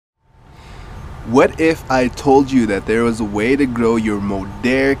What if I told you that there was a way to grow your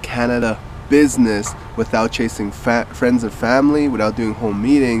Modere Canada business without chasing friends and family, without doing home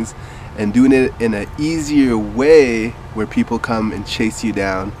meetings, and doing it in an easier way where people come and chase you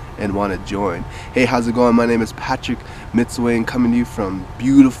down and want to join? Hey, how's it going? My name is Patrick Mitzwain, coming to you from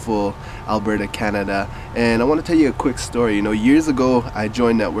beautiful Alberta, Canada, and I want to tell you a quick story. Years ago I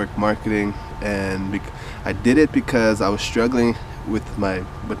joined network marketing, and I did it because I was struggling with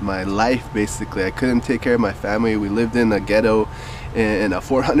my life. Basically, I couldn't take care of my family. We lived in a ghetto in a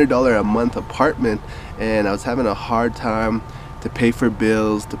 $400 a month apartment, and I was having a hard time to pay for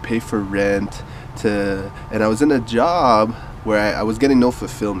bills, to pay for rent, and I was in a job where I was getting no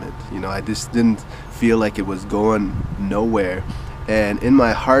fulfillment. I just didn't feel like it was going nowhere, and in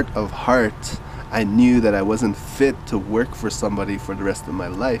my heart of hearts I knew that I wasn't fit to work for somebody for the rest of my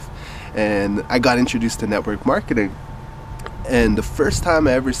life. And I got introduced to network marketing, and the first time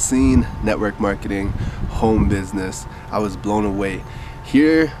I ever seen network marketing home business, I was blown away.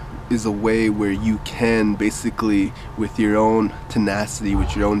 Here is a way where you can basically, with your own tenacity,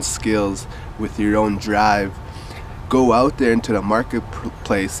 with your own skills, with your own drive, go out there into the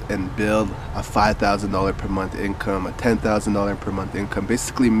marketplace and build a $5,000 per month income, a $10,000 per month income.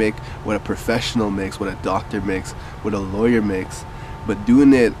 Basically make what a professional makes, what a doctor makes, what a lawyer makes, but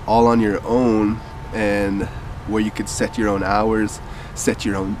doing it all on your own, and where you could set your own hours, set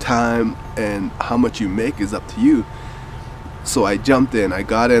your own time, and how much you make is up to you. So I jumped in, I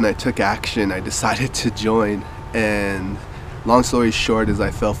got in, I took action, I decided to join, and long story short is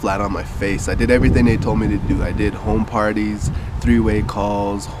I fell flat on my face. I did everything they told me to do. I did home parties, three-way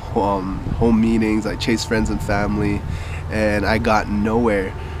calls, home meetings, I chased friends and family, and I got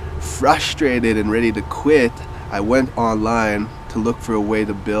nowhere. Frustrated and ready to quit, I went online to look for a way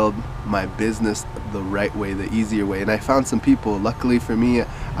to build my business the right way, the easier way, and I found some people. Luckily for me,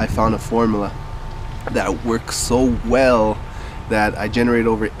 I found a formula that works so well that I generated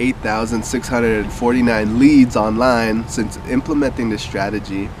over 8,649 leads online since implementing this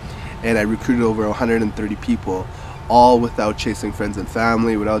strategy, and I recruited over 130 people, all without chasing friends and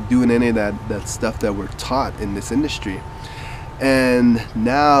family, without doing any of that stuff that we're taught in this industry. And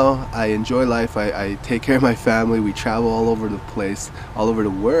now I enjoy life. I take care of my family. We travel all over the place, all over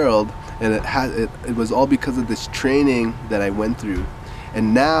the world, and it was all because of this training that I went through.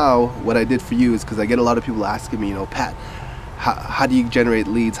 And now what I did for you is, because I get a lot of people asking me, Pat, how do you generate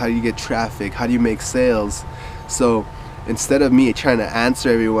leads? How do you get traffic? How do you make sales? So instead of me trying to answer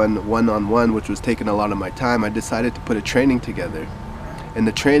everyone one-on-one, which was taking a lot of my time, I decided to put a training together. And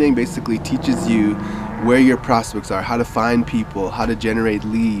the training basically teaches you where your prospects are, how to find people, how to generate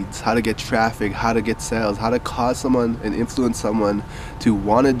leads, how to get traffic, how to get sales, how to cause someone and influence someone to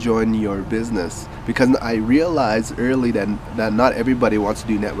want to join your business. Because I realized early that not everybody wants to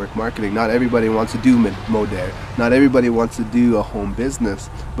do network marketing, not everybody wants to do Modere, not everybody wants to do a home business,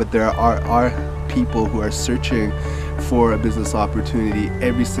 but there are people who are searching for a business opportunity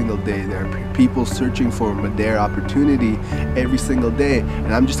every single day. There are people searching for a Modere opportunity every single day,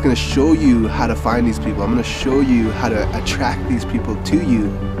 and I'm just going to show you how to find these people. I'm going to show you how to attract these people to you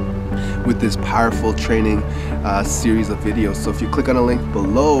with this powerful training series of videos. So if you click on a link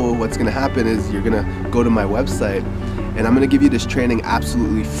below, what's going to happen is you're going to go to my website, and I'm going to give you this training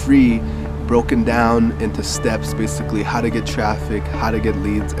absolutely free, broken down into steps, basically how to get traffic, how to get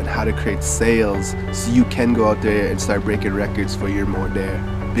leads, and how to create sales, so you can go out there and start breaking records for your Modere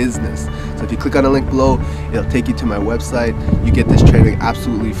business. So if you click on the link below, it'll take you to my website. You get this training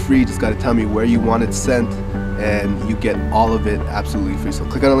absolutely free. Just got to tell me where you want it sent, and you get all of it absolutely free. So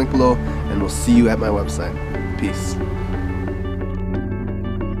click on the link below, and we'll see you at my website. Peace.